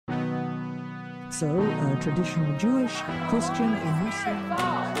So, traditional Jewish, Christian, or Muslim.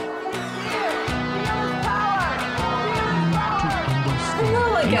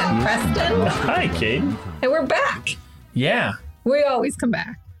 Hello again, Preston. Hi, Kate. And we're back. Yeah. We always come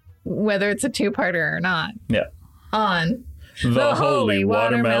back, whether it's a two-parter or not, Yeah. on The Holy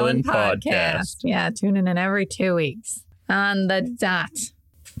Watermelon Podcast. Yeah, tune in every 2 weeks on the dot.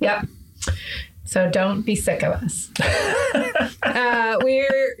 Yep. So don't be sick of us.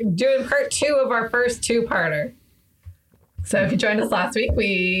 We're doing part 2 of our first two-parter. So if you joined us last week,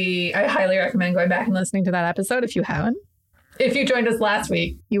 I highly recommend going back and listening to that episode if you haven't. If you joined us last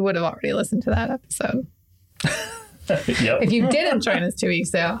week, you would have already listened to that episode. Yep. If you didn't join us 2 weeks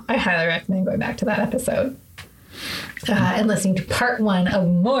ago, I highly recommend going back to that episode and listening to part 1 of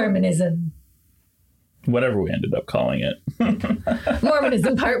Mormonism. Whatever we ended up calling it.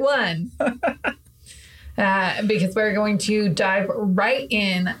 Mormonism part 1. Because we're going to dive right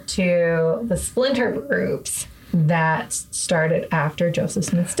into the splinter groups that started after Joseph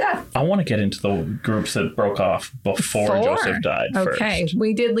Smith's death. I want to get into the groups that broke off before Joseph died first. Okay,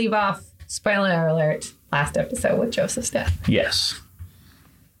 we did leave off, spoiler alert, last episode with Joseph's death. Yes.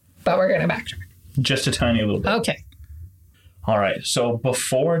 But we're going to backtrack. Just a tiny little bit. Okay. All right. So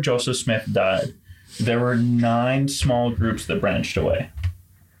before Joseph Smith died, there were 9 small groups that branched away.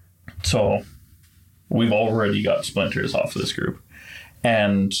 So we've already got splinters off of this group.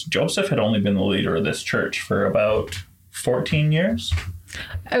 And Joseph had only been the leader of this church for about 14 years.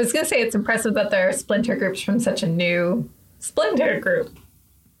 I was going to say it's impressive that there are splinter groups from such a new splinter group.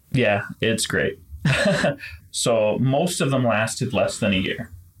 Yeah, it's great. So most of them lasted less than a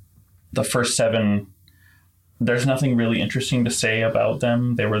year. The first 7, there's nothing really interesting to say about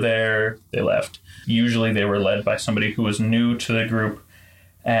them. They were there, they left. Usually they were led by somebody who was new to the group,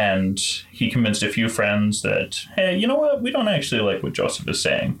 and he convinced a few friends that, hey, you know what? We don't actually like what Joseph is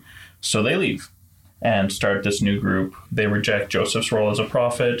saying. So they leave and start this new group. They reject Joseph's role as a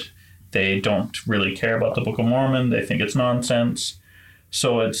prophet. They don't really care about the Book of Mormon. They think it's nonsense.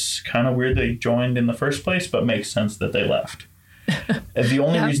 So it's kind of weird they joined in the first place, but makes sense that they left. The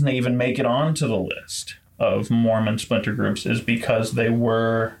only reason they even make it onto the list of Mormon splinter groups is because they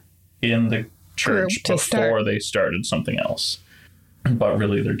were in the church before they started something else. But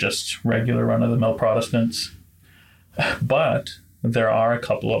really, they're just regular run-of-the-mill Protestants. But there are a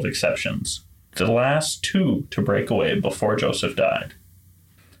couple of exceptions. The last 2 to break away before Joseph died.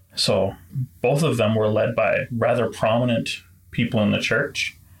 So both of them were led by rather prominent people in the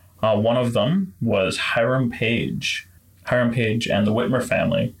church. One of them was Hiram Page. Hiram Page and the Whitmer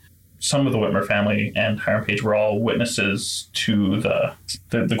family. Some of the Whitmer family and Hiram Page were all witnesses to the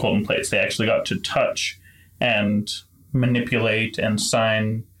golden plates. They actually got to touch and manipulate and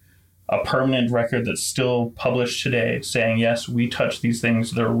sign a permanent record that's still published today saying, yes, we touched these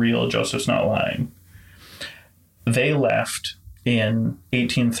things. They're real. Joseph's not lying. They left in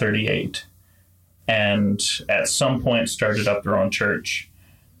 1838 and at some point started up their own church.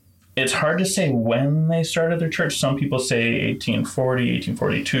 It's hard to say when they started their church. Some people say 1840,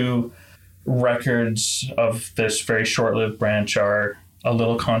 1842. Records of this very short-lived branch are a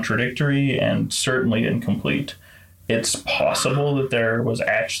little contradictory and certainly incomplete. It's possible that there was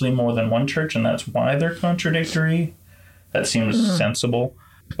actually more than one church, and that's why they're contradictory. That seems sensible,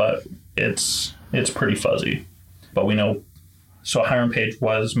 but it's pretty fuzzy. But we know, so Hiram Page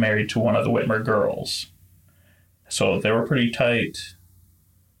was married to one of the Whitmer girls. So they were pretty tight.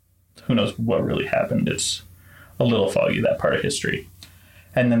 Who knows what really happened? It's a little foggy, that part of history.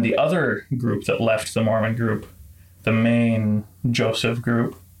 And then the other group that left the Mormon group, the main Joseph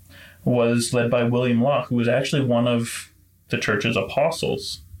group, was led by William Law, who was actually one of the church's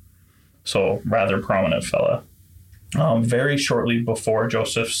apostles. So rather prominent fella. Very shortly before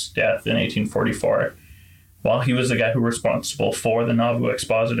Joseph's death in 1844, well, he was the guy who was responsible for the Nauvoo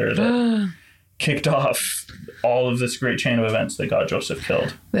Expositor that kicked off all of this great chain of events that got Joseph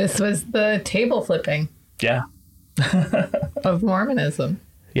killed. This was the table flipping. Yeah. Of Mormonism.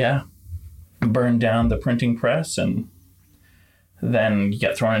 Yeah. Burned down the printing press and then you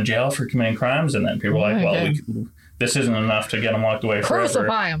get thrown in jail for committing crimes. And then people are like, well, this isn't enough to get him locked away forever.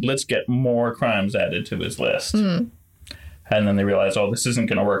 Crucify him. Let's get more crimes added to his list. And then they realize, oh, this isn't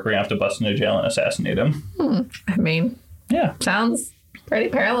going to work. We're going to have to bust into jail and assassinate him. I mean, yeah. Sounds pretty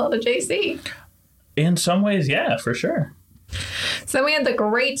parallel to JC. In some ways, yeah, for sure. So we had the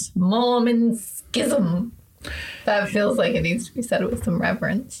Great Mormon Schism. That feels like it needs to be said with some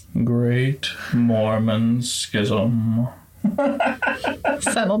reverence. Great Mormon Schism.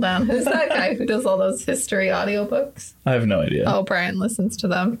 Settle down. Who's that guy who does all those history audiobooks? I have no idea. Oh, Brian listens to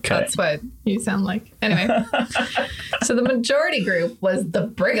them. Okay. That's what you sound like. Anyway. So the majority group was the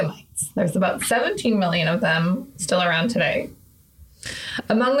Brighamites. There's about 17 million of them still around today.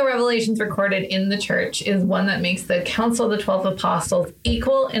 Among the revelations recorded in the church is one that makes the Council of the 12 Apostles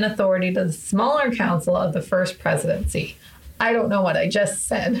equal in authority to the smaller council of the First Presidency. I don't know what I just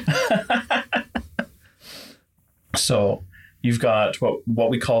said. So you've got what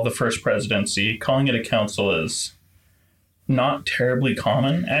we call the First Presidency. Calling it a council is not terribly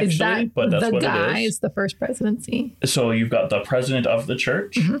common, actually, but that's what it is. The guy is the First Presidency. So you've got the president of the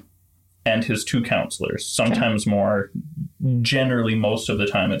church and his two counselors, sometimes more. Generally, most of the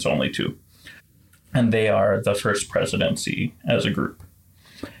time, it's only two. And they are the First Presidency as a group.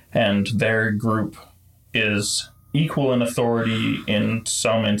 And their group is equal in authority in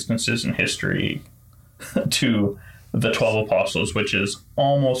some instances in history to the 12 apostles, which is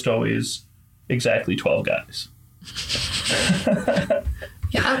almost always exactly 12 guys.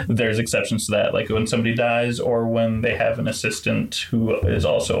 Yeah. There's exceptions to that, like when somebody dies or when they have an assistant who is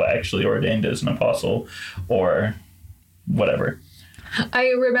also actually ordained as an apostle or whatever. I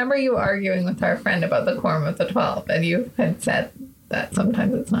remember you arguing with our friend about the quorum of the 12, and you had said that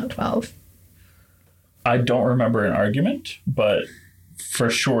sometimes it's not 12. I don't remember an argument, but for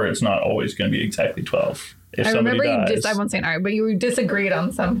sure it's not always going to be exactly 12. If I somebody remember dies, I won't say an argument, but you disagreed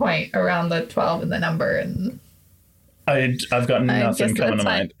on some point around the 12 and the number, and I've got nothing coming to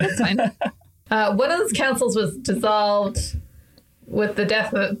mind. That's fine. One of those councils was dissolved with the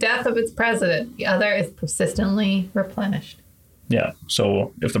death of its president. The other is persistently replenished. Yeah.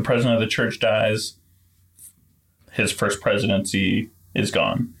 So if the president of the church dies, his first presidency is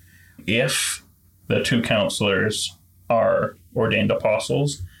gone. If the two counselors are ordained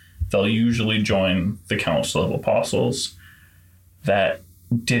apostles, they'll usually join the Council of Apostles. That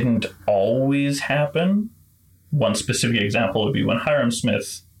didn't always happen. One specific example would be when Hiram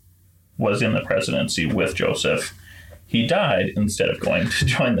Smith was in the presidency with Joseph. He died instead of going to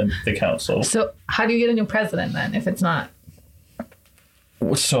join the council. So how do you get a new president then if it's not?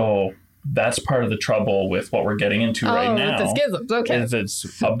 So that's part of the trouble with what we're getting into right now. With the schisms. Okay. Is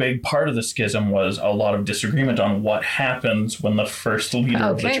it's a big part of the schism was a lot of disagreement on what happens when the first leader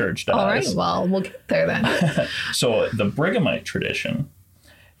of the church dies. All right, well, we'll get there then. So the Brighamite tradition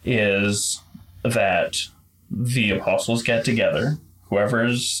is that the apostles get together, whoever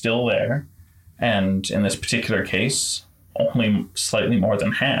is still there, and in this particular case, only slightly more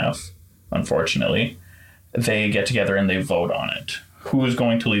than half, unfortunately, they get together and they vote on it. Who is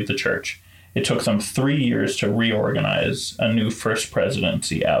going to lead the church? It took them 3 years to reorganize a new first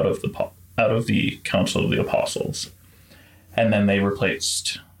presidency out of the Council of the Apostles. And then they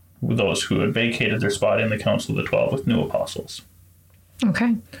replaced those who had vacated their spot in the Council of the 12 with new apostles.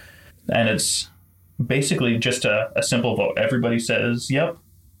 Okay. And it's basically just a simple vote. Everybody says, yep,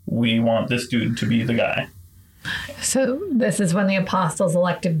 we want this dude to be the guy. So this is when the apostles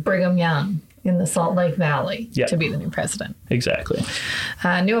elected Brigham Young in the Salt Lake Valley to be the new president. Exactly.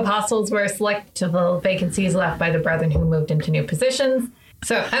 New apostles were selected to fill vacancies left by the brethren who moved into new positions.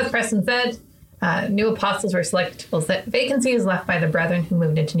 So as Preston said, new apostles were selected to fill vacancies left by the brethren who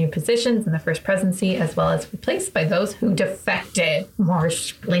moved into new positions in the first presidency, as well as replaced by those who defected. More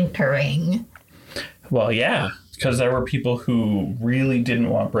splintering. Well, yeah, because there were people who really didn't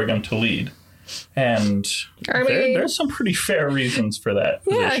want Brigham to lead. And there's some pretty fair reasons for that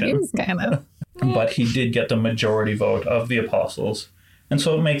position. Yeah, he was kind of... But he did get the majority vote of the apostles. And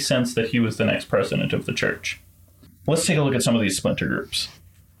so it makes sense that he was the next president of the church. Let's take a look at some of these splinter groups.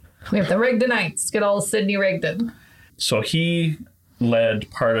 We have the Rigdonites. Good old Sidney Rigdon. So he led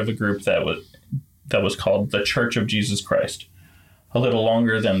part of a group that was called the Church of Jesus Christ. A little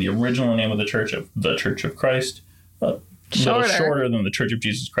longer than the original name of the Church of Christ. A little shorter than the Church of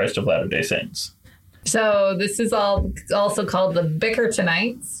Jesus Christ of Latter-day Saints. So this is also called the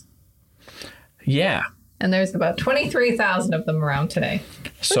Bickertonites. Yeah. And there's about 23,000 of them around today.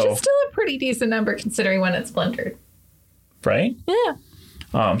 Which is still a pretty decent number considering when it splintered. Right?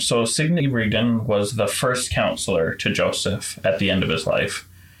 Yeah. So Sidney Rigdon was the first counselor to Joseph at the end of his life.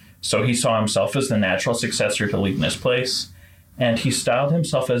 So he saw himself as the natural successor to lead in his place. And he styled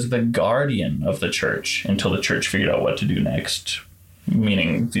himself as the guardian of the church until the church figured out what to do next,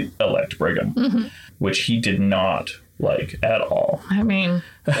 meaning the elect Brigham, which he did not like at all. I mean,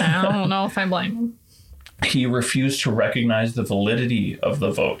 I don't know if I blame him. He refused to recognize the validity of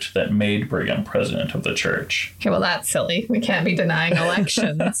the vote that made Brigham president of the church. Okay, well, that's silly. We can't be denying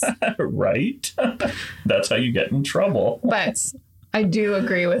elections. Right? That's how you get in trouble. But I do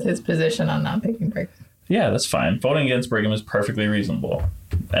agree with his position on not picking Brigham. Yeah, that's fine. Voting against Brigham is perfectly reasonable.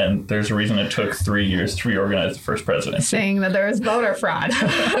 And there's a reason it took 3 years to reorganize the first presidency. Saying that there was voter fraud.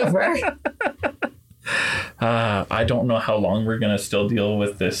 I don't know how long we're going to still deal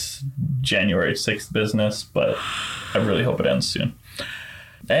with this January 6th business, but I really hope it ends soon.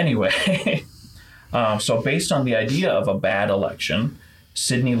 Anyway, so based on the idea of a bad election,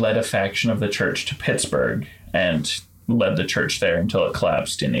 Sidney led a faction of the church to Pittsburgh and led the church there until it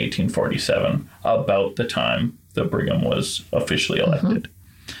collapsed in 1847, about the time that Brigham was officially elected.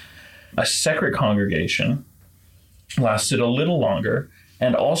 A separate congregation lasted a little longer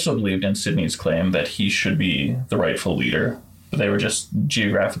and also believed in Sidney's claim that he should be the rightful leader. They were just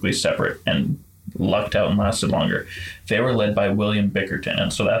geographically separate and lucked out and lasted longer. They were led by William Bickerton,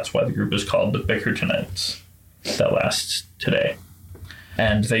 and so that's why the group is called the Bickertonites that lasts today.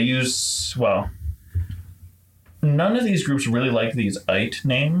 And they use, well, none of these groups really like these "ite"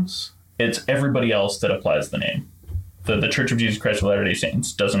 names. It's everybody else that applies the name. The Church of Jesus Christ of Latter-day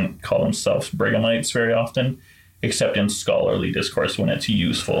Saints doesn't call themselves Brighamites very often, except in scholarly discourse when it's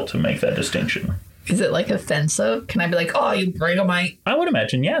useful to make that distinction. Is it like offensive? Can I be like, oh, you Brighamite? I would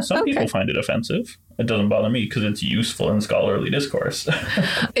imagine, yeah. Some people find it offensive. It doesn't bother me because it's useful in scholarly discourse.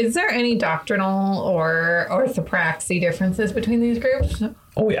 Is there any doctrinal or orthopraxy differences between these groups?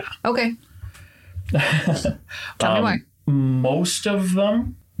 Oh, yeah. Okay. Tell me more. Most of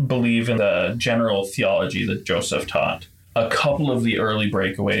them believe in the general theology that Joseph taught. A couple of the early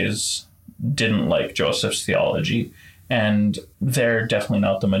breakaways didn't like Joseph's theology, and they're definitely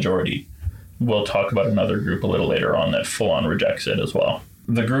not the majority. We'll talk about another group a little later on that full-on rejects it as well.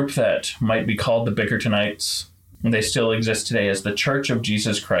 The group that might be called the Bickertonites, they still exist today as the Church of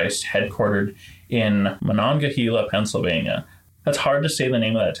Jesus Christ, headquartered in Monongahela, Pennsylvania. That's hard to say the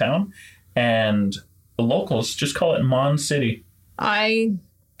name of that town, and the locals just call it Mon City. I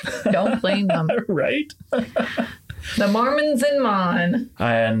don't blame them. Right? The Mormons in Mon.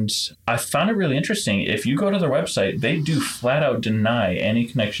 And I found it really interesting. If you go to their website, they do flat out deny any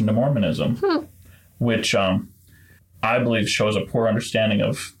connection to Mormonism, which I believe shows a poor understanding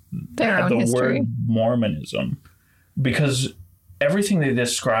of their own history. Word Mormonism. Because everything they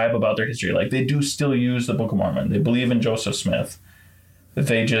describe about their history, like they do still use the Book of Mormon. They believe in Joseph Smith.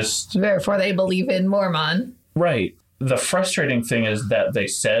 They just... Therefore, they believe in Mormon. Right. The frustrating thing is that they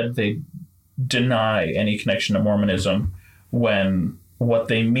said they deny any connection to Mormonism when what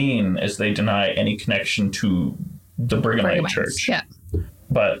they mean is they deny any connection to the Brighamite Church. Yeah.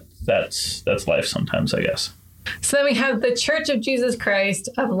 But that's life sometimes, I guess. So then we have the Church of Jesus Christ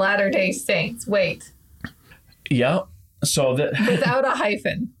of Latter-day Saints. Wait. Yeah. So that without a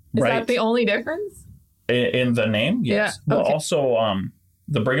hyphen. Is that the only difference? In the name? Yes. Yeah. Well, also,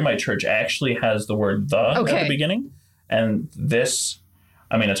 the Brighamite Church actually has the word "the" at the beginning. And this,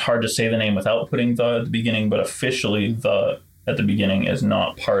 I mean, it's hard to say the name without putting "the" at the beginning, but officially "the" at the beginning is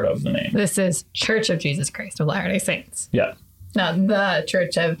not part of the name. This is Church of Jesus Christ of Latter-day Saints. Yeah. Not the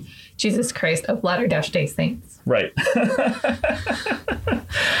Church of Jesus Christ of Latter-day Saints. Right.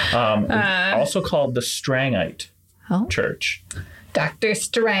 Also called the Strangite Church. Dr.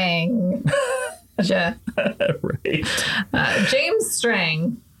 Strang. Right. James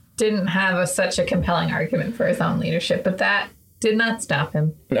Strang didn't have such a compelling argument for his own leadership, but that did not stop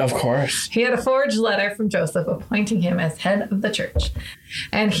him. Of course. He had a forged letter from Joseph appointing him as head of the church.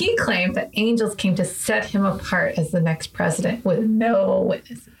 And he claimed that angels came to set him apart as the next president with no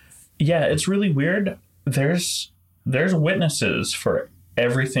witnesses. Yeah, it's really weird. There's witnesses for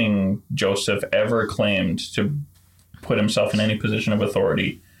everything Joseph ever claimed to put himself in any position of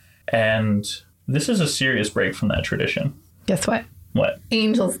authority. And this is a serious break from that tradition. Guess what? What?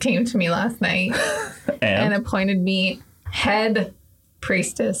 Angels came to me last night and appointed me head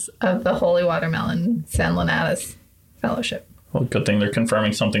priestess of the Holy Watermelon San Lenatus Fellowship. Well, good thing they're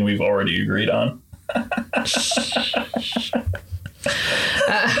confirming something we've already agreed on.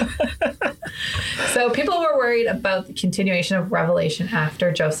 So people were worried about the continuation of Revelation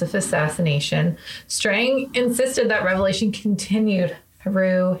after Joseph's assassination. Strang insisted that Revelation continued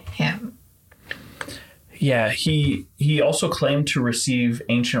through him. Yeah, he also claimed to receive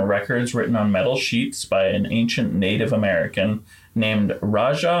ancient records written on metal sheets by an ancient Native American named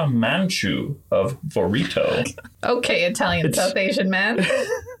Raja Manchu of Vorito. Okay, Italian South Asian man.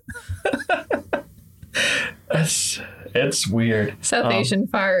 It's weird. South Asian,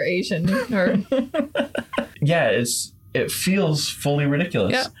 Far Asian, or yeah, it feels fully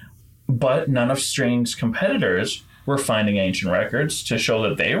ridiculous. Yeah. But none of Strang's competitors were finding ancient records to show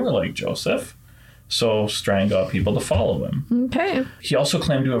that they were like Joseph. So Strang got people to follow him. Okay. He also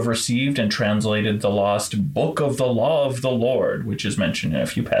claimed to have received and translated the lost Book of the Law of the Lord, which is mentioned in a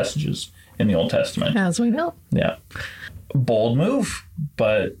few passages in the Old Testament. As we know. Yeah. Bold move,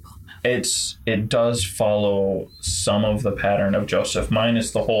 but it does follow some of the pattern of Joseph,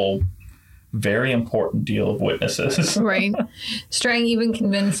 minus the whole very important deal of witnesses. Right. Strang even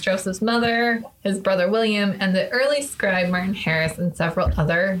convinced Joseph's mother, his brother William, and the early scribe Martin Harris, and several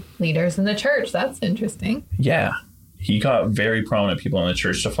other leaders in the church. That's interesting. Yeah. He got very prominent people in the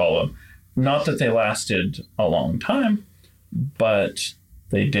church to follow him. Not that they lasted a long time, but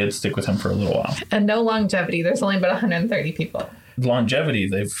they did stick with him for a little while. And no longevity. There's only about 130 people. Longevity,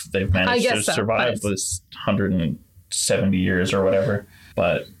 they've managed to survive this 170 years or whatever.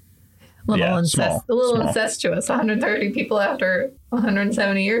 But a little incestuous. 130 people after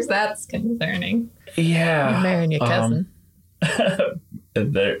 170 years. That's concerning. Yeah. You're marrying your cousin.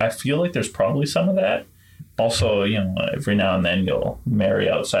 I feel like there's probably some of that. Also, every now and then you'll marry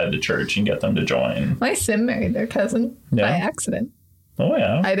outside the church and get them to join. My sim married their cousin by accident. Oh,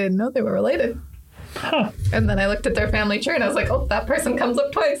 yeah. I didn't know they were related. Huh. And then I looked at their family tree and I was like, oh, that person comes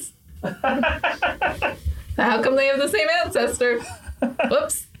up twice. How come they have the same ancestor?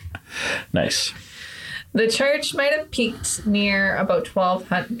 Whoops. Nice. The church might have peaked near about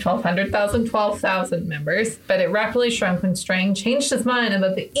 12,000 members, but it rapidly shrunk when Strang changed his mind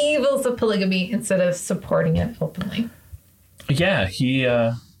about the evils of polygamy instead of supporting it openly. Yeah, he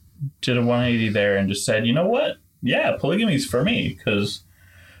did a 180 there and just said, you know what? Yeah, polygamy's for me, because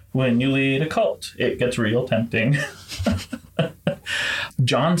when you lead a cult, it gets real tempting.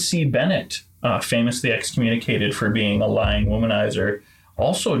 John C. Bennett, famously excommunicated for being a lying womanizer,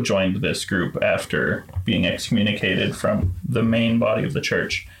 also joined this group after being excommunicated from the main body of the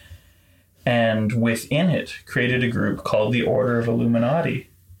church. And within it, created a group called the Order of Illuminati.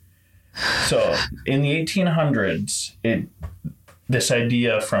 So in the 1800s, this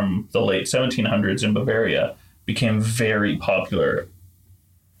idea from the late 1700s in Bavaria became very popular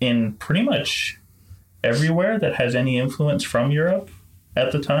in pretty much everywhere that has any influence from Europe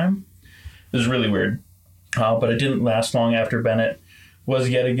at the time. It was really weird. But it didn't last long after Bennett was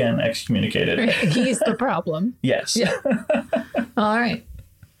yet again excommunicated. He's the problem. Yes. Yeah. All right.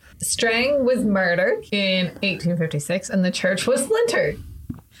 Strang was murdered in 1856 and the church was splintered.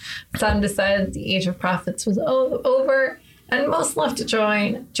 Some decided the age of prophets was over and most left to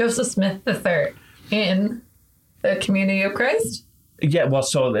join Joseph Smith III in the Community of Christ. Yeah, well,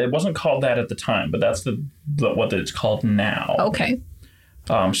 so it wasn't called that at the time, but that's what it's called now. Okay.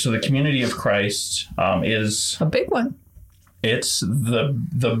 So the Community of Christ is a big one. It's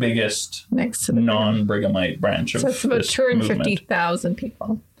the biggest next to the non-Brighamite branch of this movement. So it's about 250,000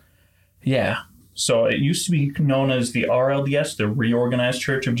 people. Yeah. So it used to be known as the RLDS, the Reorganized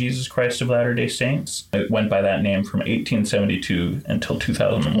Church of Jesus Christ of Latter-day Saints. It went by that name from 1872 until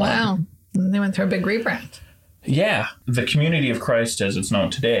 2001. Wow. They went through a big rebrand. Yeah. The Community of Christ, as it's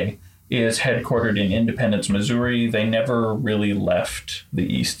known today, is headquartered in Independence, Missouri. They never really left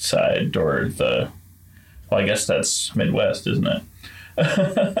the east side or well, I guess that's Midwest, isn't it?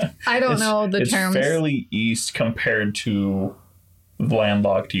 I don't know the terms. It's fairly east compared to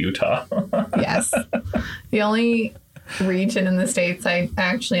landlocked Utah. Yes. The only region in the States I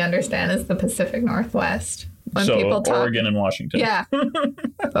actually understand is the Pacific Northwest. When people talk, Oregon and Washington. Yeah.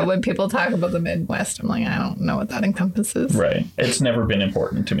 But when people talk about the Midwest, I'm like, I don't know what that encompasses. Right. It's never been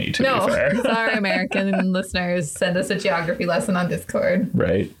important to me, to be fair. Sorry, American listeners. Send us a geography lesson on Discord.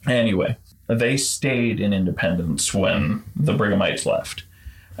 Right. Anyway, they stayed in Independence when the Brighamites left.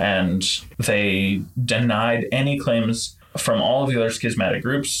 And they denied any claims from all of the other schismatic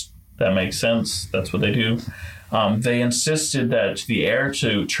groups. That makes sense. That's what they do. They insisted that the heir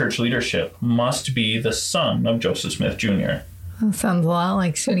to church leadership must be the son of Joseph Smith Jr. That sounds a lot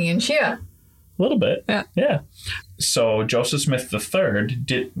like Sunni and Shia. A little bit. Yeah. Yeah. So Joseph Smith III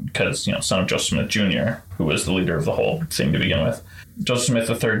did, because, son of Joseph Smith Jr., who was the leader of the whole thing to begin with, Joseph Smith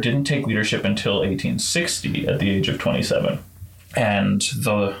III didn't take leadership until 1860 at the age of 27. And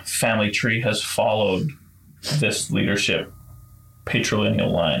the family tree has followed this leadership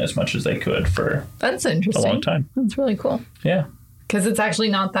patrilineal line as much as they could for That's interesting. a long time. That's really cool. Yeah. Because it's actually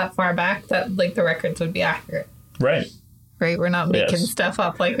not that far back that the records would be accurate. Right. Right? We're not making stuff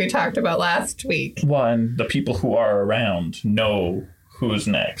up like we talked about last week. Well, and the people who are around know who's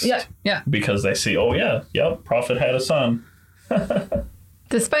next. Yeah. Yeah. Because they see, prophet had a son.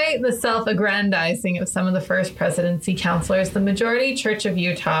 Despite the self-aggrandizing of some of the first presidency counselors, the majority Church of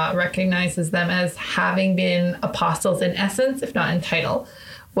Utah recognizes them as having been apostles in essence, if not in title,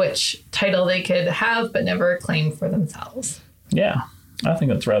 which title they could have but never claim for themselves. Yeah, I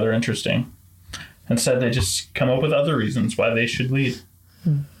think that's rather interesting. Instead, they just come up with other reasons why they should lead.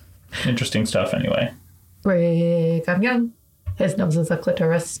 Interesting stuff, anyway. Brigham Young. His nose is a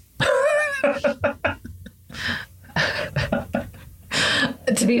clitoris.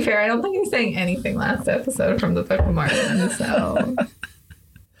 To be fair, I don't think he was saying anything last episode from the Book of Mormon, so...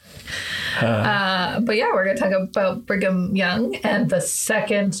 but yeah, we're going to talk about Brigham Young and the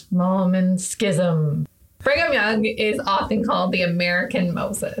Second Mormon Schism. Brigham Young is often called the American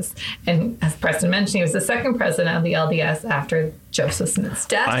Moses. And as Preston mentioned, he was the second president of the LDS after Joseph Smith's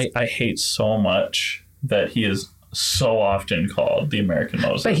death. I hate so much that he is so often called the American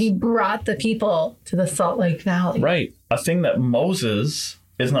Moses. But he brought the people to the Salt Lake Valley. Right. A thing that Moses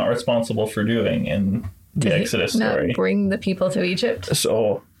is not responsible for doing in the Exodus story. Not bring the people to Egypt.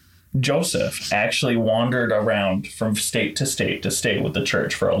 So Joseph actually wandered around from state to state with the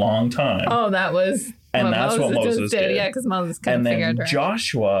church for a long time. Oh, that was... And that's what Moses did. Yeah, because Moses couldn't figure out. And then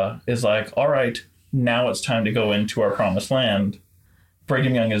Joshua is like, all right, now it's time to go into our promised land.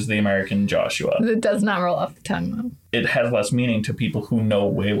 Brigham Young is the American Joshua. It does not roll off the tongue, though. It has less meaning to people who know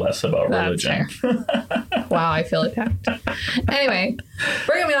way less about religion. Wow, I feel attacked. Anyway,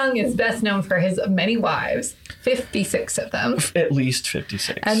 Brigham Young is best known for his many wives, 56 of them. At least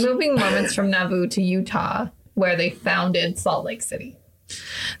 56. And moving Mormons from Nauvoo to Utah, where they founded Salt Lake City.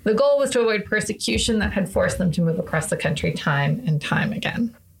 The goal was to avoid persecution that had forced them to move across the country time and time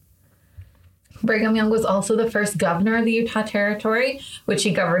again. Brigham Young was also the first governor of the Utah Territory, which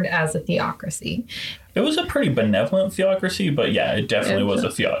he governed as a theocracy. It was a pretty benevolent theocracy, but yeah, it definitely was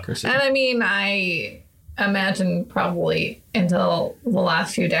a theocracy. And I mean, I imagine probably until the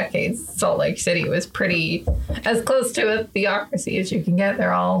last few decades, Salt Lake City was pretty as close to a theocracy as you can get.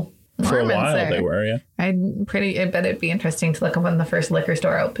 They're all Mormons for a while there. They were, yeah. I bet it'd be interesting to look up when the first liquor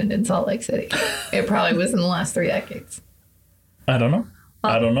store opened in Salt Lake City. It probably was in the last 3 decades. I don't know.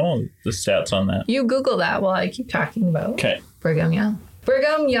 I don't know the stats on that. You Google that while I keep talking about Brigham Young.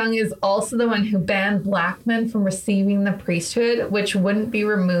 Brigham Young is also the one who banned black men from receiving the priesthood, which wouldn't be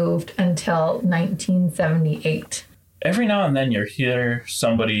removed until 1978. Every now and then you hear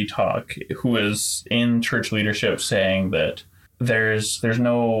somebody talk who is in church leadership saying that there's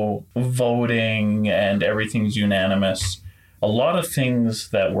no voting and everything's unanimous. A lot of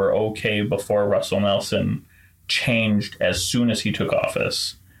things that were okay before Russell Nelson changed as soon as he took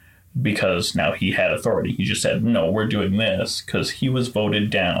office because now he had authority. He just said, no, we're doing this because he was voted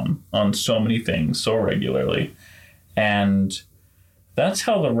down on so many things so regularly. And that's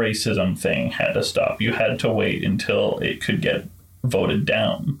how the racism thing had to stop. You had to wait until it could get voted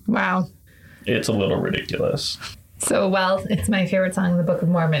down. Wow. It's a little ridiculous. So, well, it's my favorite song in the Book of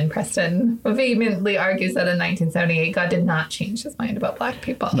Mormon. Preston vehemently argues that in 1978, God did not change his mind about black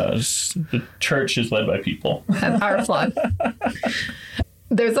people. No, the church is led by people. And are flawed.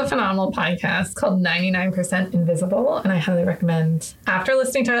 There's a phenomenal podcast called 99% Invisible, and I highly recommend, after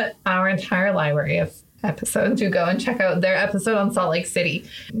listening to our entire library of episodes, you go and check out their episode on Salt Lake City.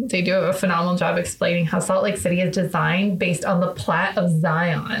 They do a phenomenal job explaining how Salt Lake City is designed based on the Plat of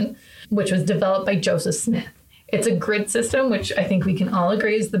Zion, which was developed by Joseph Smith. It's a grid system, which I think we can all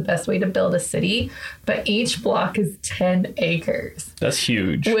agree is the best way to build a city. But each block is 10 acres. That's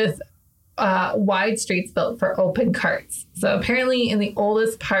huge. With wide streets built for open carts. So apparently in the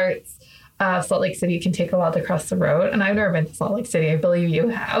oldest parts of Salt Lake City, it can take a while to cross the road. And I've never been to Salt Lake City. I believe you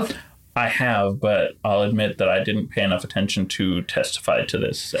have. I have, but I'll admit that I didn't pay enough attention to testify to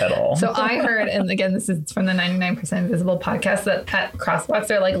this at all. So I heard, and again, this is from the 99% Invisible podcast, that at crosswalks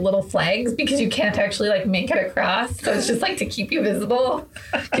they're like little flags because you can't actually like make it across. So it's just like to keep you visible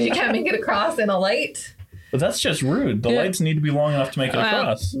because you can't make it across in a light. But that's just rude. The lights need to be long enough to make it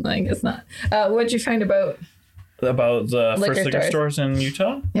across. I guess not. What'd you find about the first liquor stores in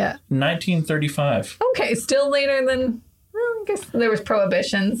Utah? Yeah. 1935. Okay, still later than... I guess there was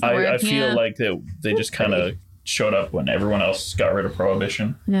prohibitions. I feel like they just kind of showed up when everyone else got rid of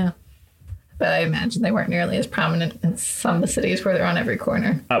prohibition. Yeah. But I imagine they weren't nearly as prominent in some of the cities where they're on every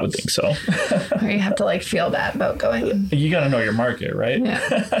corner. I would think so. Or you have to like feel bad about going in. You got to know your market, right?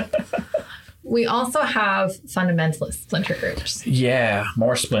 Yeah. We also have fundamentalist splinter groups. Yeah,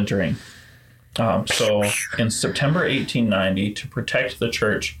 more splintering. So in September 1890, to protect the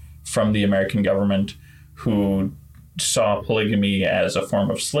church from the American government, who saw polygamy as a form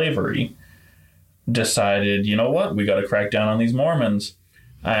of slavery, decided, you know what, we got to crack down on these Mormons.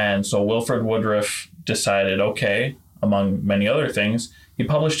 And so Wilford Woodruff decided, okay, among many other things, he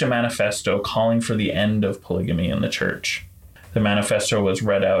published a manifesto calling for the end of polygamy in the church. The manifesto was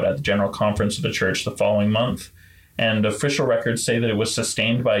read out at the General Conference of the church the following month, and official records say that it was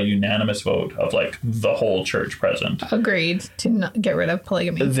sustained by a unanimous vote of like the whole church present. Agreed to not get rid of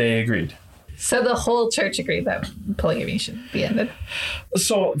polygamy. They agreed. So the whole church agreed that polygamy should be ended.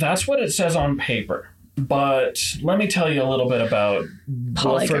 So that's what it says on paper. But let me tell you a little bit about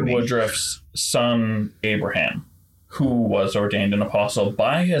Wilford Woodruff's son, Abraham, who was ordained an apostle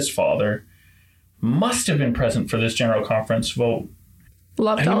by his father, must have been present for this General Conference vote.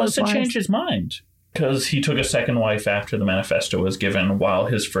 Loved and he all must his have wives. changed his mind because he took a second wife after the manifesto was given while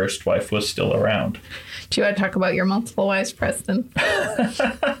his first wife was still around. Do you want to talk about your multiple wives, Preston?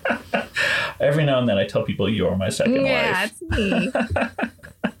 Every now and then I tell people you're my second Yeah, wife. it's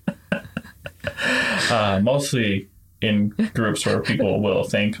me. Mostly in groups where people will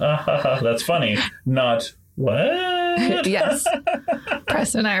think, that's funny, not what? Yes.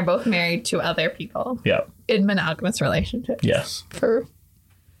 Preston and I are both married to other people Yeah. in monogamous relationships. Yes. For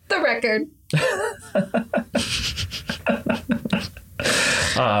the record.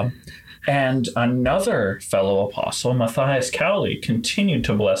 And another fellow apostle, Matthias Cowley, continued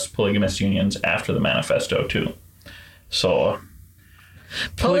to bless polygamous unions after the manifesto too. So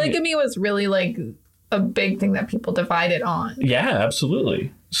Polygamy was really like a big thing that people divided on. yeah,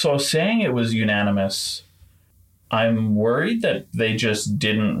 absolutely. So saying it was unanimous, I'm worried that they just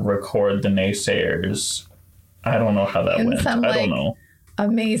didn't record the naysayers. I don't know how that And went. some, I like, don't know.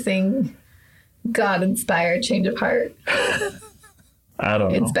 Amazing God-inspired change of heart. I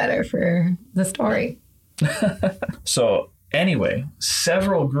don't know. It's better for the story. So anyway,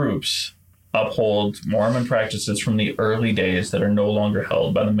 several groups uphold Mormon practices from the early days that are no longer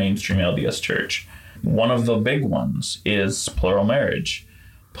held by the mainstream LDS Church. One of the big ones is plural marriage.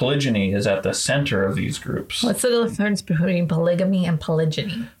 Polygyny is at the center of these groups. What's the difference between polygamy and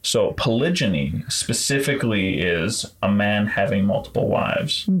polygyny? So polygyny specifically is a man having multiple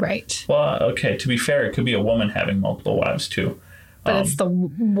wives. Right. Well, okay, to be fair, it could be a woman having multiple wives too. But it's the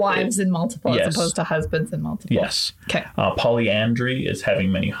wives in multiple yes. as opposed to husbands in multiple. Yes. Okay. Polyandry is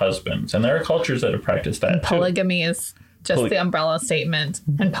having many husbands, and there are cultures that have practiced that too. Polygamy is just the umbrella statement,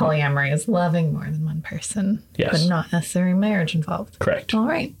 and polyamory is loving more than one person, Yes. but not necessarily marriage involved. Correct. All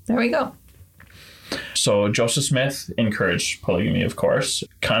right, there we go. So Joseph Smith encouraged polygamy, of course,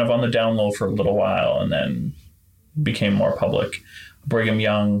 kind of on the down low for a little while, and then became more public. Brigham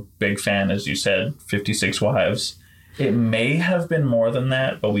Young, big fan, as you said, 56 wives. It may have been more than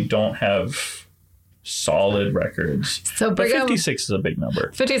that, but we don't have solid records. So But Brigham, 56 is a big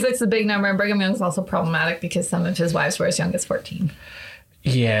number. 56 is a big number, and Brigham Young is also problematic because some of his wives were as young as 14.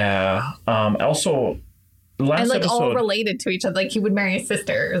 Yeah. Also, last And like all episode, related to each other. Like he would marry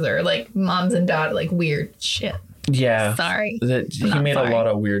sisters or like moms and daughters, like weird shit. yeah, Sorry. that he Not made sorry. a lot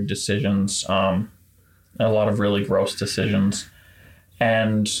of weird decisions, a lot of really gross decisions.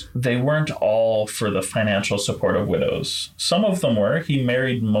 And they weren't all for the financial support of widows. Some of them were. He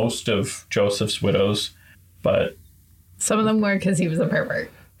married most of Joseph's widows, but Some of them were because he was a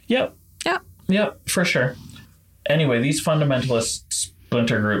pervert. yep, Yeah. yep, for sure. Anyway, these fundamentalist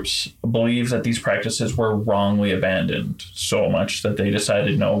splinter groups believe that these practices were wrongly abandoned so much that they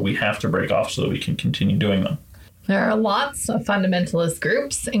decided, no, we have to break off so that we can continue doing them. There are lots of fundamentalist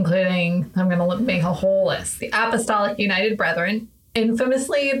groups, including, I'm going to make a whole list. The Apostolic United Brethren,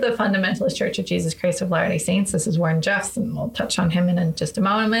 infamously the Fundamentalist Church of Jesus Christ of Latter-day Saints. This is Warren Jeffs, and we'll touch on him in just a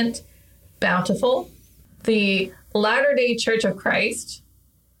moment. Bountiful. The Latter-day Church of Christ,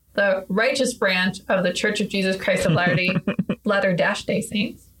 the righteous branch of the Church of Jesus Christ of Latter-day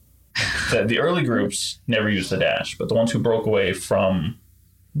Saints. The early groups never used the dash, but the ones who broke away from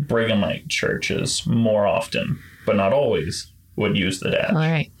Brighamite churches more often, but not always, would use the dash. All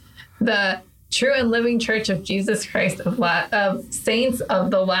right. The True and Living Church of Jesus Christ of Saints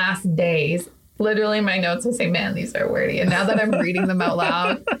of the Last Days. Literally, my notes, I say, man, these are wordy. And now that I'm reading them out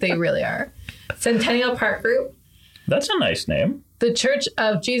loud, they really are. Centennial Park Group. That's a nice name. The Church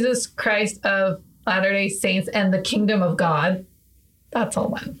of Jesus Christ of Latter-day Saints and the Kingdom of God. That's all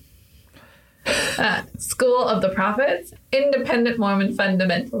one. School of the Prophets. Independent Mormon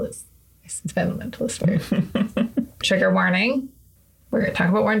Fundamentalists. It's fundamentalist word. Trigger warning. We're going to talk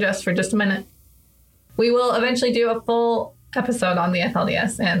about Warren Jeffs for just a minute. We will eventually do a full episode on the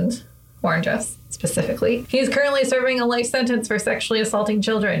FLDS and Warren Jeffs specifically. He is currently serving a life sentence for sexually assaulting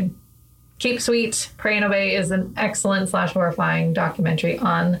children. Keep Sweet, Pray and Obey is an excellent / horrifying documentary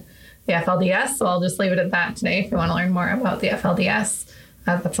on the FLDS. So I'll just leave it at that today if you want to learn more about the FLDS.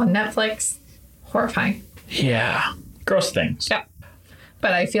 That's on Netflix. Horrifying. Yeah. Gross things. Yeah.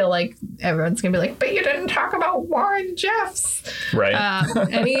 But I feel like everyone's going to be like, but you didn't talk about Warren Jeffs. Right.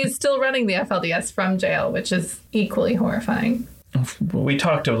 And he's still running the FLDS from jail, which is equally horrifying. We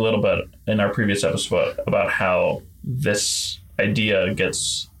talked a little bit in our previous episode about how this idea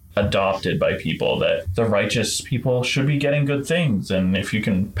gets adopted by people, that the righteous people should be getting good things. And if you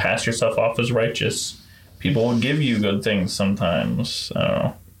can pass yourself off as righteous, people will give you good things sometimes. I don't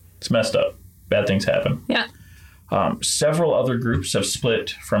know. It's messed up. Bad things happen. Yeah. Several other groups have split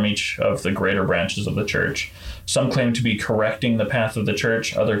from each of the greater branches of the church. Some claim to be correcting the path of the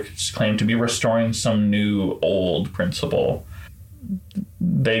church. Others claim to be restoring some new old principle.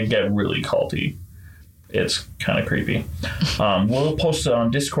 They get really culty. It's kind of creepy. We'll post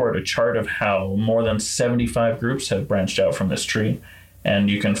on Discord a chart of how more than 75 groups have branched out from this tree. And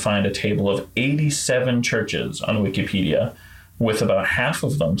you can find a table of 87 churches on Wikipedia, with about half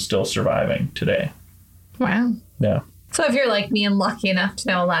of them still surviving today. Wow. Yeah. So if you're like me and lucky enough to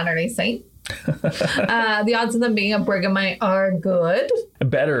know a Latter-day Saint, the odds of them being a Brighamite are good.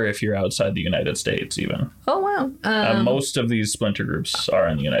 Better if you're outside the United States, even. Oh, wow. Most of these splinter groups are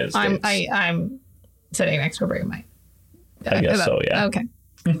in the United States. I'm sitting next to a Brighamite. I guess so, yeah. Okay.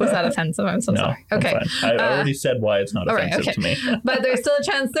 Was that offensive? I'm so sorry. Okay. I already said why it's not offensive to me. But there's still a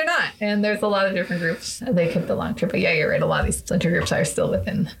chance they're not. And there's a lot of different groups they could belong to. But yeah, you're right. A lot of these splinter groups are still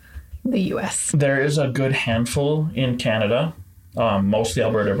within the U.S. There is a good handful in Canada, mostly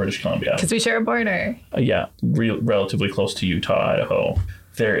Alberta, British Columbia. Because we share a border. Relatively close to Utah, Idaho.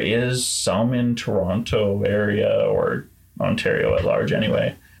 There is some in Toronto area, or Ontario at large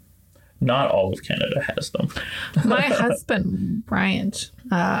anyway. Not all of Canada has them. My husband, Bryant,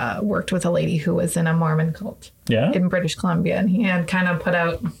 worked with a lady who was in a Mormon cult in British Columbia. And he had kind of put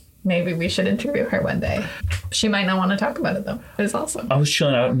out, maybe we should interview her one day. She might not want to talk about it, though. It was awesome. I was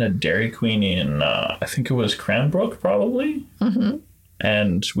chilling out in a Dairy Queen in, I think it was Cranbrook, probably. Mm-hmm.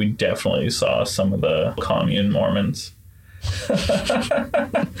 And we definitely saw some of the commune Mormons.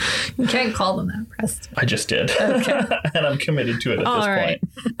 You can't call them that, Preston. I just did. Okay. And I'm committed to it at this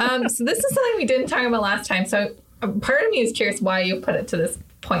point. So this is something we didn't talk about last time. So part of me is curious why you put it to this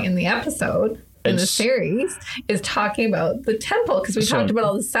point in the episode, in the series, is talking about the temple, because we talked about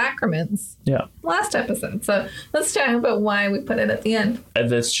all the sacraments last episode. So let's talk about why we put it at the end.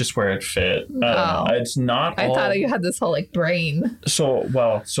 That's just where it fit. It's not I thought you had this whole like brain. So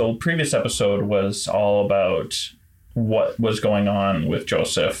previous episode was all about what was going on with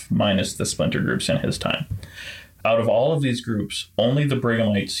Joseph minus the splinter groups in his time. Out of all of these groups, only the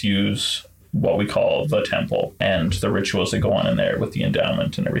Brighamites use what we call the temple and the rituals that go on in there with the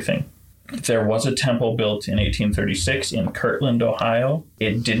endowment and everything. There was a temple built in 1836 in Kirtland, Ohio.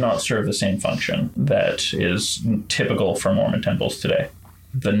 It did not serve the same function that is typical for Mormon temples today.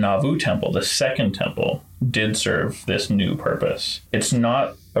 The Nauvoo temple, the second temple, did serve this new purpose. It's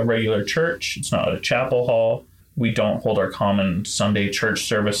not a regular church. It's not a chapel hall. We don't hold our common Sunday church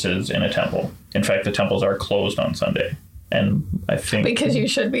services in a temple. In fact, the temples are closed on Sunday. And I think... Because you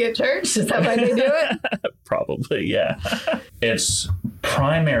should be at church? Is that why they do it? Probably, yeah. Its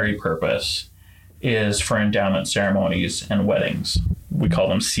primary purpose is for endowment ceremonies and weddings. We call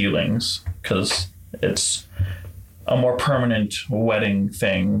them sealings because it's a more permanent wedding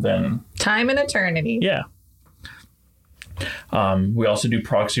thing than... Time and eternity. Yeah. We also do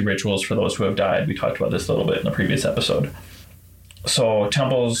proxy rituals for those who have died. We talked about this a little bit in the previous episode. So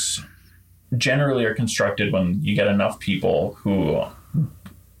temples generally are constructed when you get enough people who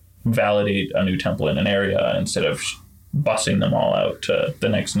validate a new temple in an area instead of bussing them all out to the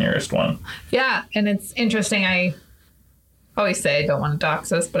next nearest one. Yeah, and it's interesting. I always say I don't want to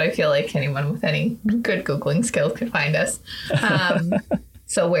dox us, but I feel like anyone with any good Googling skills could find us.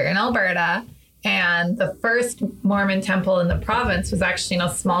 So we're in Alberta. And the first Mormon temple in the province was actually in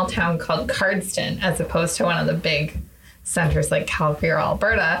a small town called Cardston, as opposed to one of the big centers like Calgary or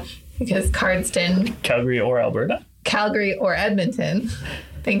Alberta, because Calgary or Alberta? Calgary or Edmonton.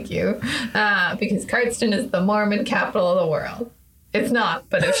 Thank you. Because Cardston is the Mormon capital of the world. It's not,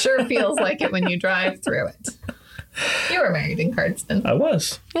 but it sure feels like it when you drive through it. You were married in Cardston. I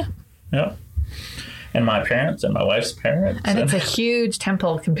was. Yeah. Yeah. And my parents and my wife's parents. And it's a huge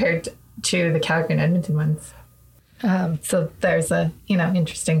temple compared to the Calgary and Edmonton ones. So there's a,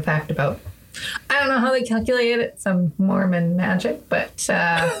 interesting fact about, I don't know how they calculate it, some Mormon magic, but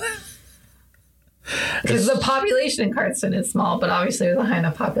because the population in Cardston is small, but obviously there's a high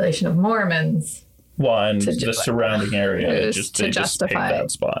enough population of Mormons. Well, and the surrounding area, to justify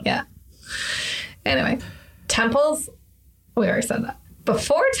that spot. Yeah. Anyway, temples, we already said that.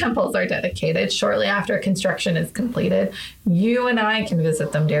 Before temples are dedicated, shortly after construction is completed, you and I can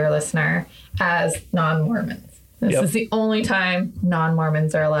visit them, dear listener, as non-Mormons. This is the only time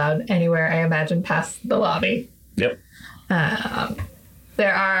non-Mormons are allowed anywhere, I imagine, past the lobby. Yep.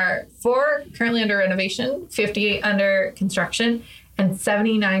 There are 4 currently under renovation, 58 under construction, and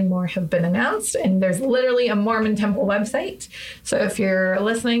 79 more have been announced. And there's literally a Mormon temple website. So if you're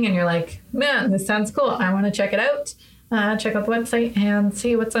listening and you're like, man, this sounds cool, I want to check it out, check out the website and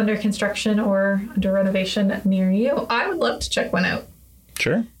see what's under construction or under renovation near you. I would love to check one out.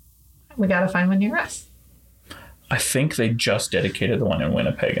 Sure. We got to find one near us. I think they just dedicated the one in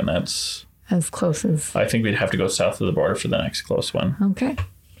Winnipeg, and that's... As close as... I think we'd have to go south of the border for the next close one. Okay.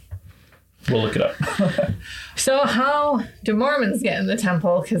 We'll look it up. So how do Mormons get in the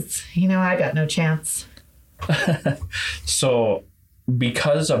temple? Because, I got no chance. So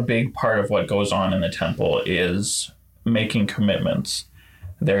because a big part of what goes on in the temple is making commitments,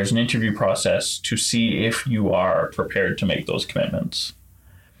 there's an interview process to see if you are prepared to make those commitments.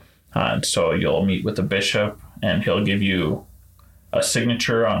 And so you'll meet with the bishop, and he'll give you a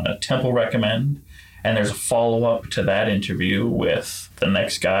signature on a temple recommend, and there's a follow-up to that interview with the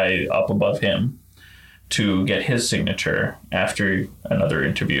next guy up above him to get his signature after another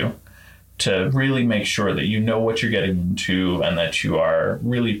interview to really make sure that you know what you're getting into and that you are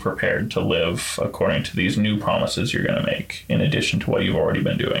really prepared to live according to these new promises you're going to make in addition to what you've already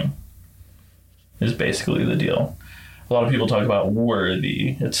been doing, is basically the deal. A lot of people talk about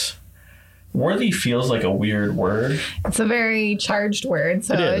worthy. Worthy feels like a weird word. It's a very charged word,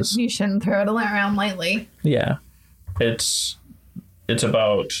 so you shouldn't throw it around lightly. Yeah. It's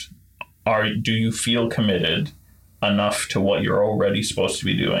about, do you feel committed enough to what you're already supposed to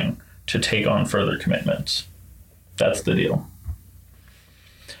be doing to take on further commitments? That's the deal.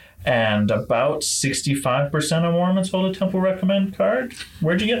 And about 65% of Mormons hold a temple recommend card.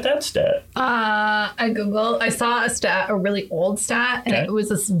 Where'd you get that stat? I Googled. I saw a stat, a really old stat, and it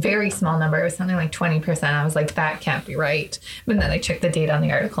was a very small number. It was something like 20%. I was like, that can't be right. But then I checked the date on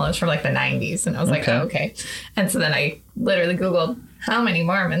the article, and it was from like the 90s. And I was like, oh, okay. And so then I literally Googled, how many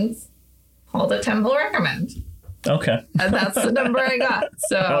Mormons hold a temple recommend? Okay. And that's the number I got.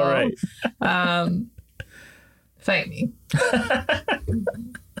 So, all right. Fight me.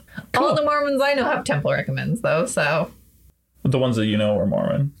 Cool. All the Mormons I know have temple recommends, though, so... The ones that you know are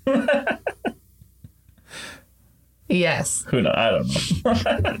Mormon. Yes. Who knows? I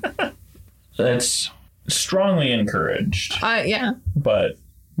don't know. It's strongly encouraged. Yeah. But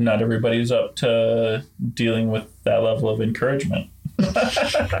not everybody's up to dealing with that level of encouragement.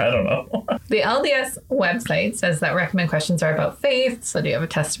 I don't know. The LDS website says that recommend questions are about faith. So do you have a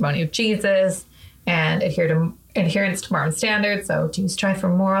testimony of Jesus? And adherence to Mormon standards. So do you strive for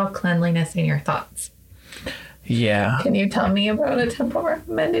moral cleanliness in your thoughts? Yeah. Can you tell me about a temple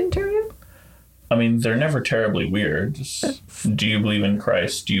recommend interview? I mean, they're never terribly weird. Do you believe in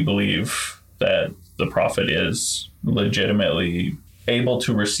Christ? Do you believe that the prophet is legitimately able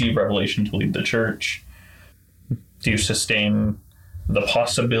to receive revelation to lead the church? Do you sustain the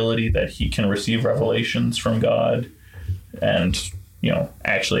possibility that he can receive revelations from God and,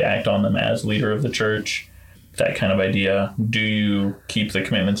 actually act on them as leader of the church? That kind of idea. Do you keep the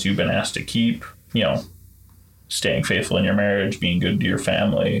commitments you've been asked to keep? Staying faithful in your marriage, being good to your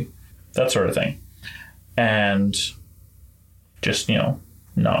family, that sort of thing. And just,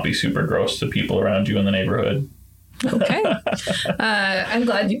 not be super gross to people around you in the neighborhood. Okay. I'm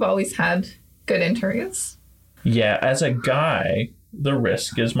glad you've always had good interviews. Yeah, as a guy, the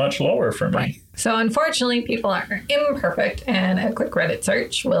risk is much lower for me. Right. So unfortunately, people are imperfect, and a quick Reddit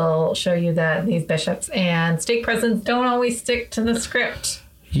search will show you that these bishops and stake presidents don't always stick to the script.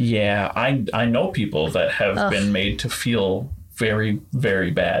 Yeah, I know people that have been made to feel very,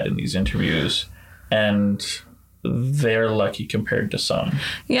 very bad in these interviews, and they're lucky compared to some.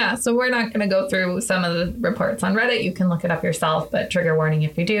 Yeah, so we're not going to go through some of the reports on Reddit. You can look it up yourself, but trigger warning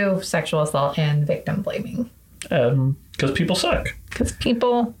if you do: sexual assault and victim blaming. Because people suck. Because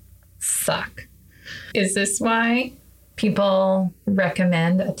people suck. Is this why people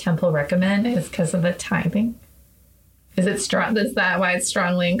recommend a temple recommend? Is because of the tithing? Is it strong? Is that why it's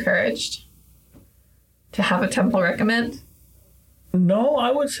strongly encouraged to have a temple recommend? No, I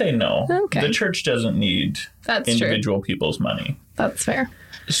would say no. Okay. The church doesn't need individual people's money. That's fair.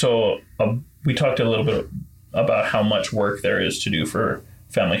 So we talked a little bit about how much work there is to do for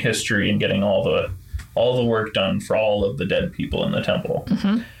family history and getting all the work done for all of the dead people in the temple.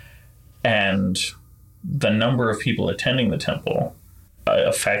 Mm-hmm. And the number of people attending the temple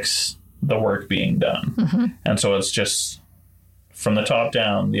affects the work being done. Mm-hmm. And so it's just from the top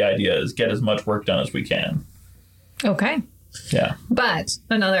down, the idea is get as much work done as we can. Okay. Yeah. But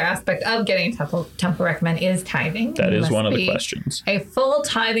another aspect of getting temple recommend is tithing. That is one of the questions. A full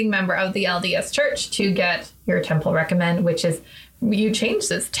tithing member of the LDS Church to get your temple recommend, which is, you change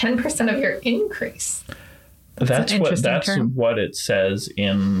this, 10% of your increase. That's what it says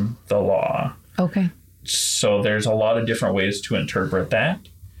in the law. Okay. So there's a lot of different ways to interpret that.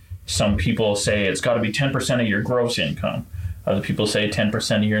 Some people say it's got to be 10% of your gross income. Other people say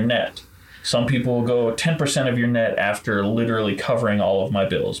 10% of your net. Some people will go 10% of your net after literally covering all of my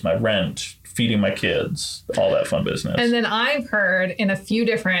bills, my rent, feeding my kids, all that fun business. And then I've heard from a few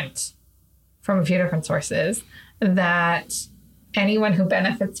different sources that anyone who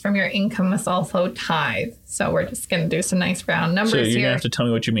benefits from your income must also tithe. So we're just going to do some nice round numbers here. So you're going to have to tell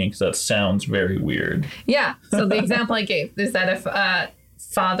me what you mean, because that sounds very weird. Yeah. So the example I gave is that if a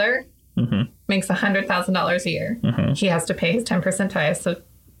father makes $100,000 a year, he has to pay his 10% tithe, so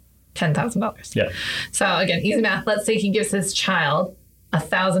 $10,000. Yeah. So again, easy math. Let's say he gives his child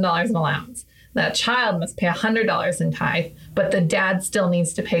 $1,000 in allowance. That child must pay $100 in tithe, but the dad still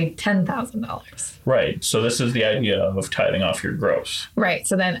needs to pay $10,000. Right. So this is the idea of tithing off your gross. Right.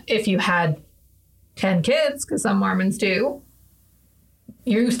 So then if you had 10 kids, because some Mormons do,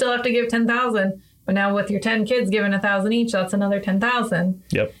 you still have to give $10,000. But now with your 10 kids giving $1,000 each, that's another $10,000.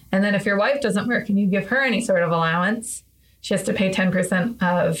 Yep. And then if your wife doesn't work and you give her any sort of allowance, she has to pay 10%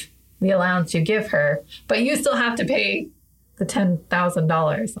 of the allowance you give her. But you still have to pay the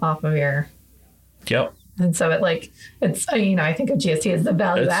 $10,000 off of your... Yep. And so it's I think of GST as the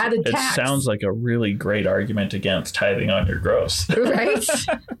value added tax. It sounds like a really great argument against tithing on your gross. Right?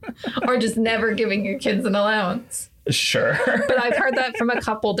 Or just never giving your kids an allowance. Sure. But I've heard that from a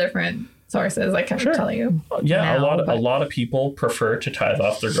couple different sources. I can't tell you. Yeah, now, a lot of people prefer to tithe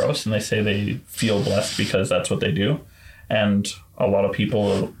off their gross, and they say they feel blessed because that's what they do. And a lot of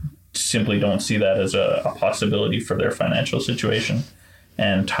people simply don't see that as a possibility for their financial situation,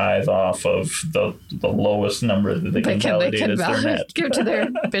 and tithe off of the lowest number that they can validate as their net. Give to their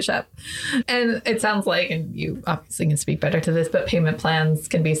bishop. And it sounds like, and you obviously can speak better to this, but payment plans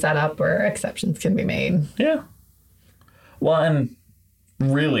can be set up or exceptions can be made. Yeah. Well, and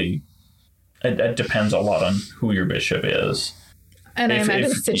really, it depends a lot on who your bishop is. And I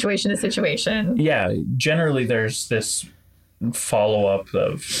imagine situation to situation. Yeah. Generally, there's this follow-up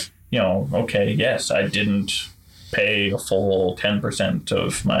of, okay, yes, I didn't pay a full 10%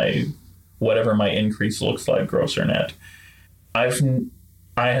 of my whatever my increase looks like, gross or net. I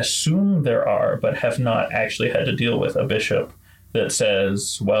assume there are, but have not actually had to deal with a bishop that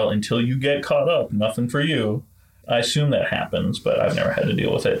says, well, until you get caught up, nothing for you. I assume that happens, but I've never had to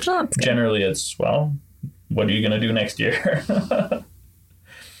deal with it. Oh, generally, it's, well, what are you going to do next year?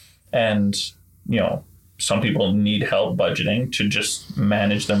 And, some people need help budgeting to just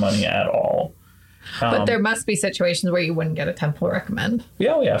manage their money at all. But there must be situations where you wouldn't get a temple recommend.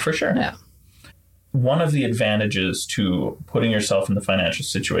 Yeah, for sure. Yeah. One of the advantages to putting yourself in the financial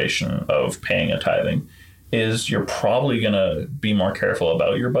situation of paying a tithing is you're probably going to be more careful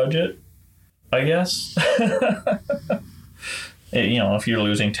about your budget, I guess. If you're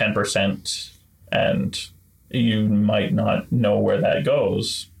losing 10% and you might not know where that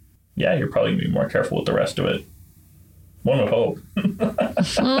goes, yeah, you're probably going to be more careful with the rest of it. One would hope.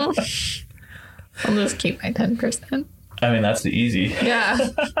 I'll just keep my 10%. I mean, that's the easy. Yeah.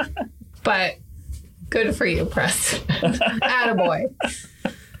 But good for you, Preston. Attaboy.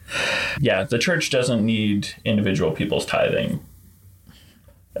 Yeah, the church doesn't need individual people's tithing.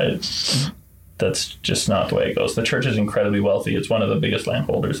 That's just not the way it goes. The church is incredibly wealthy. It's one of the biggest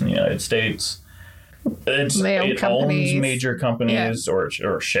landholders in the United States. It owns major companies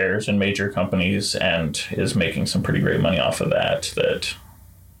or shares in major companies and is making some pretty great money off of that. That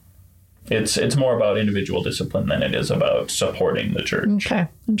it's more about individual discipline than it is about supporting the church. Okay,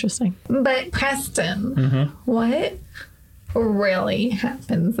 interesting. But Preston, what really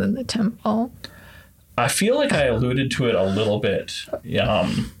happens in the temple? I feel like I alluded to it a little bit.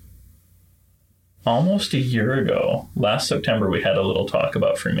 Almost a year ago, last September, we had a little talk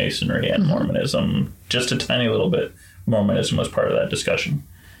about Freemasonry and Mormonism. Just a tiny little bit. Mormonism was part of that discussion.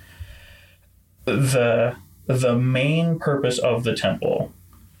 The main purpose of the temple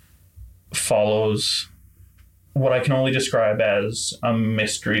follows what I can only describe as a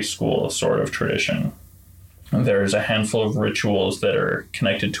mystery school sort of tradition. There's a handful of rituals that are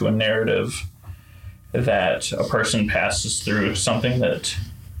connected to a narrative that a person passes through, something that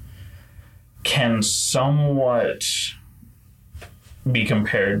can somewhat be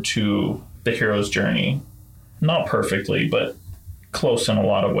compared to the hero's journey. Not perfectly, but close in a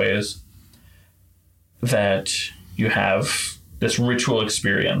lot of ways. That you have this ritual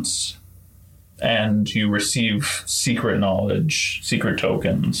experience and you receive secret knowledge, secret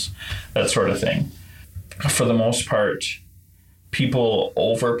tokens, that sort of thing. For the most part, people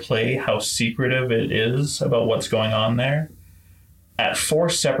overplay how secretive it is about what's going on there. At 4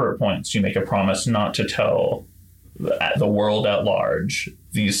 separate points, you make a promise not to tell the world at large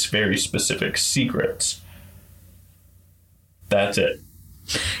these very specific secrets. That's it.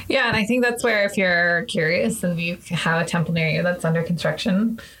 Yeah, and I think that's where, if you're curious and you have a temple near you that's under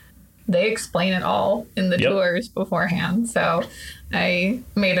construction, they explain it all in the tours beforehand. So I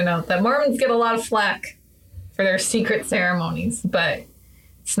made a note that Mormons get a lot of flack for their secret ceremonies, but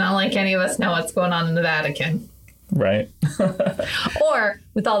it's not like any of us know what's going on in the Vatican. Right. Or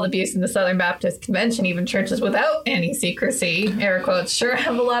with all the abuse in the Southern Baptist Convention, even churches without any secrecy, air quotes, sure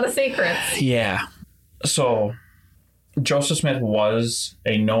have a lot of secrets. Yeah. So Joseph Smith was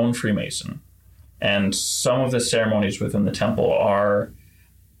a known Freemason, and some of the ceremonies within the temple are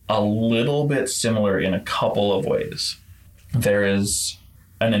a little bit similar in a couple of ways. There is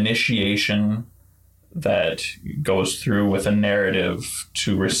an initiation that goes through with a narrative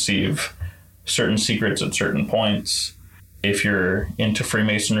to receive certain secrets at certain points. If you're into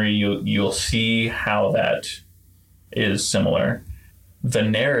Freemasonry, you'll see how that is similar. The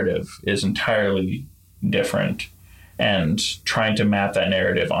narrative is entirely different, and trying to map that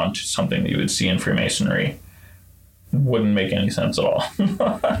narrative onto something that you would see in Freemasonry wouldn't make any sense at all.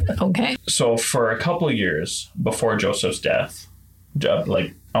 Okay. So for a couple of years before Joseph's death,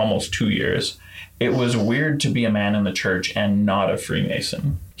 like almost 2 years, it was weird to be a man in the church and not a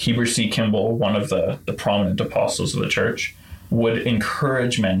Freemason. Heber C. Kimball, one of the prominent apostles of the church, would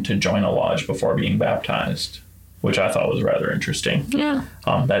encourage men to join a lodge before being baptized, which I thought was rather interesting. Yeah.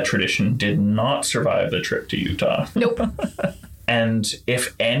 That tradition did not survive the trip to Utah. Nope. And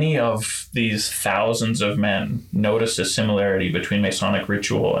if any of these thousands of men noticed a similarity between Masonic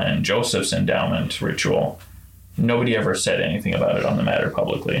ritual and Joseph's endowment ritual, nobody ever said anything about it on the matter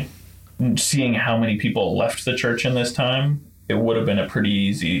publicly. Seeing how many people left the church in this time, it would have been a pretty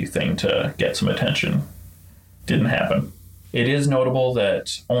easy thing to get some attention. Didn't happen. It is notable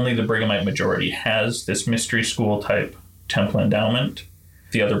that only the Brighamite majority has this mystery school type temple endowment.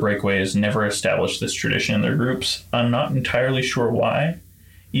 The other breakaways never established this tradition in their groups. I'm not entirely sure why.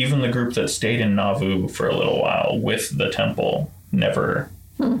 Even the group that stayed in Nauvoo for a little while with the temple never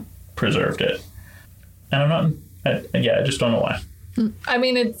preserved it. And I just don't know why. I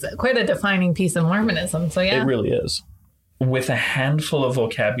mean, it's quite a defining piece of Mormonism, so yeah. It really is. With a handful of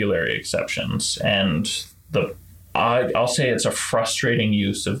vocabulary exceptions, and I'll say it's a frustrating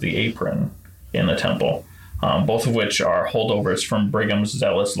use of the apron in the temple, both of which are holdovers from Brigham's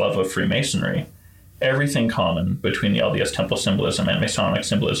zealous love of Freemasonry. Everything common between the LDS temple symbolism and Masonic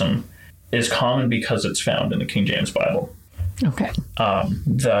symbolism is common because it's found in the King James Bible. Okay.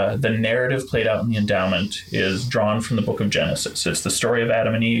 The narrative played out in the endowment is drawn from the book of Genesis. It's the story of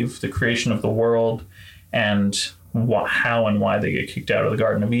Adam and Eve, the creation of the world, and how and why they get kicked out of the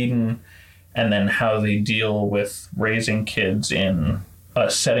Garden of Eden, and then how they deal with raising kids in a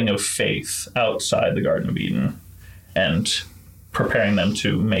setting of faith outside the Garden of Eden and preparing them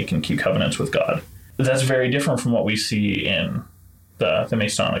to make and keep covenants with God. That's very different from what we see in the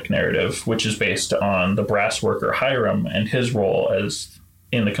Masonic narrative, which is based on the brass worker Hiram and his role as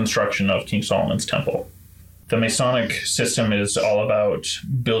in the construction of King Solomon's temple. The Masonic system is all about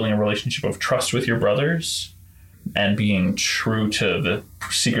building a relationship of trust with your brothers and being true to the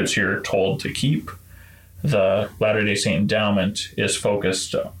secrets you're told to keep. The Latter-day Saint endowment is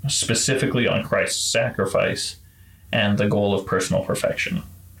focused specifically on Christ's sacrifice and the goal of personal perfection.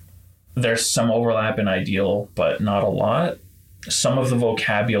 There's some overlap in ideal, but not a lot. Some of the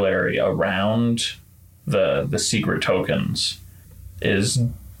vocabulary around the secret tokens is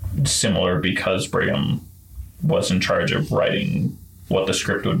similar because Brigham was in charge of writing what the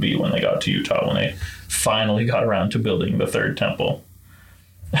script would be when they got to Utah, when they finally got around to building the third temple.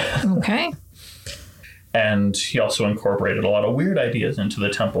 Okay. And he also incorporated a lot of weird ideas into the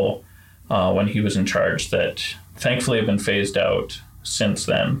temple when he was in charge that thankfully have been phased out since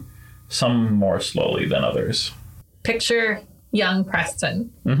then, some more slowly than others. Picture young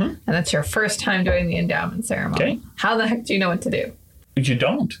Preston, and that's your first time doing the endowment ceremony. Okay. How the heck do you know what to do? You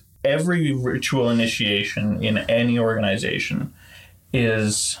don't. Every ritual initiation in any organization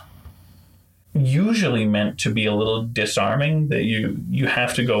is usually meant to be a little disarming, that you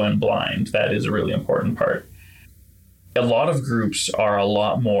have to go in blind. That is a really important part. A lot of groups are a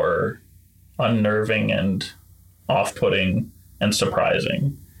lot more unnerving and off-putting and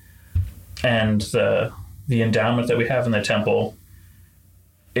surprising. And the endowment that we have in the temple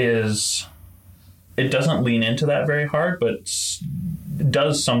it doesn't lean into that very hard, but it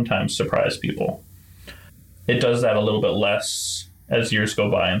does sometimes surprise people. It does that a little bit less as years go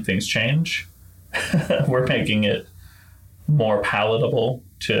by and things change. We're making it more palatable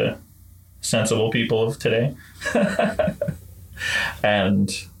to sensible people of today. And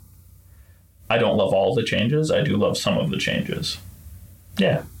I don't love all the changes. I do love some of the changes.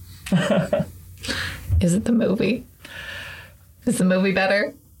 Yeah. Is it the movie? Is the movie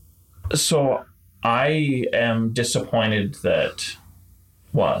better? So I am disappointed that,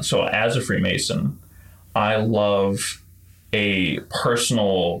 well, so as a Freemason, I love a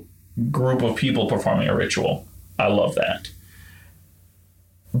personal group of people performing a ritual. I love that.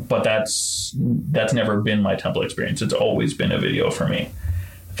 But that's never been my temple experience. It's always been a video for me.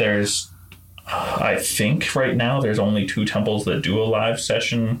 I think right now there's only 2 temples that do a live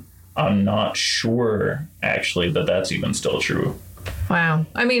session. I'm not sure actually that that's even still true. Wow.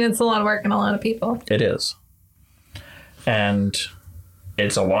 I mean, it's a lot of work and a lot of people. It is. And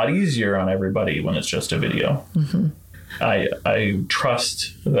it's a lot easier on everybody when it's just a video. Mm-hmm. I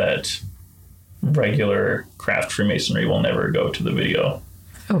trust that regular craft Freemasonry will never go to the video.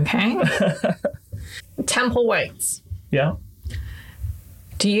 Okay. Temple whites. Yeah.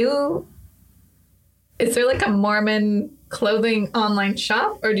 Is there like a Mormon clothing online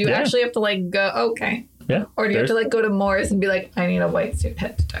shop, or do you actually have to like go, okay. Yeah. Or do you have to like go to Moore's and be like, I need a white suit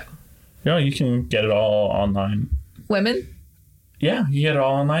head to toe? No, you can get it all online. Women? Yeah, you get it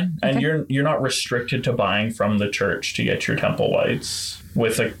all online. Okay. And you're not restricted to buying from the church to get your temple whites,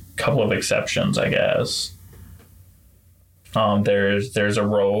 with a couple of exceptions, I guess. There's a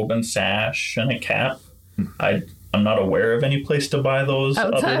robe and sash and a cap. I'm not aware of any place to buy those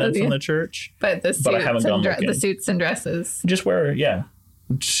other than from the church. But the suits and dresses. Just wear, yeah.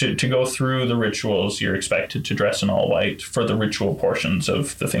 To go through the rituals, you're expected to dress in all white for the ritual portions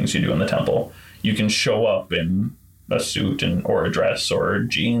of the things you do in the temple. You can show up in a suit or a dress or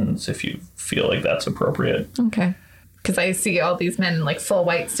jeans if you feel like that's appropriate. Okay. Because I see all these men in like full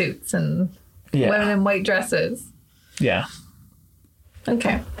white suits and women in white dresses. Yeah.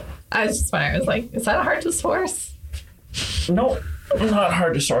 Okay. I was just wondering, I was like, is that hard to source? No, not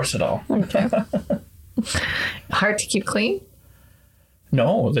hard to source at all. Okay. Hard to keep clean?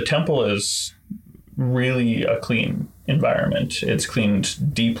 No, the temple is really a clean environment. It's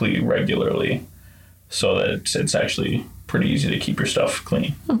cleaned deeply regularly so that it's actually pretty easy to keep your stuff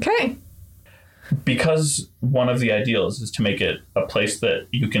clean. Okay. Because one of the ideals is to make it a place that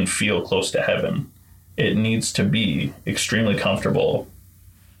you can feel close to heaven, it needs to be extremely comfortable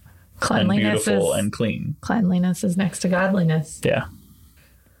and beautiful and clean. Cleanliness is next to godliness. Yeah.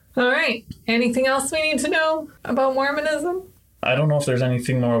 All right. Anything else we need to know about Mormonism? I don't know if there's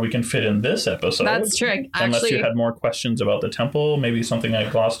anything more we can fit in this episode. That's true. Unless you had more questions about the temple, maybe something I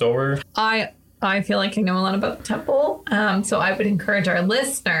glossed over. I feel like I know a lot about the temple. So I would encourage our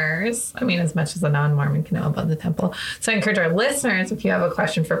listeners, I mean, as much as a non-Mormon can know about the temple. So I encourage our listeners, if you have a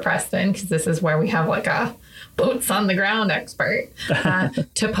question for Preston, because this is where we have like a boots on the ground expert,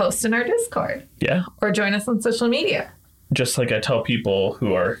 to post in our Discord. Yeah. Or join us on social media. Just like I tell people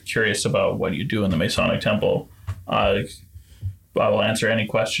who are curious about what you do in the Masonic Temple, I will answer any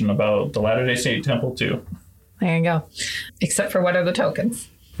question about the Latter-day Saint Temple too. There you go. Except for what are the tokens?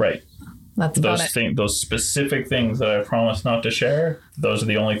 Right. That's about it. Those specific things that I promised not to share, those are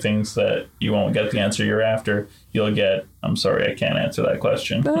the only things that you won't get the answer you're after. You'll get, I'm sorry, I can't answer that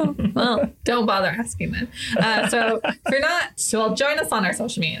question. Oh, well, don't bother asking then. So if you're not, so join us on our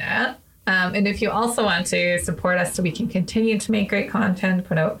social media. And if you also want to support us so we can continue to make great content,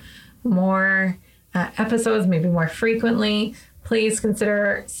 put out more episodes, maybe more frequently, please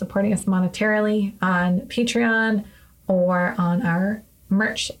consider supporting us monetarily on Patreon or on our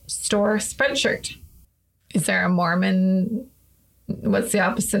merch store Spreadshirt. Is there a Mormon, what's the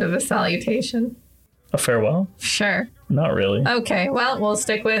opposite of a salutation? A farewell? Sure. Not really. Okay, well, we'll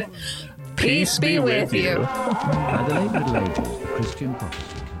stick with Peace be with you. Adelaide Middle Ages Christian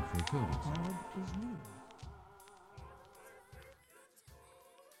prophecy for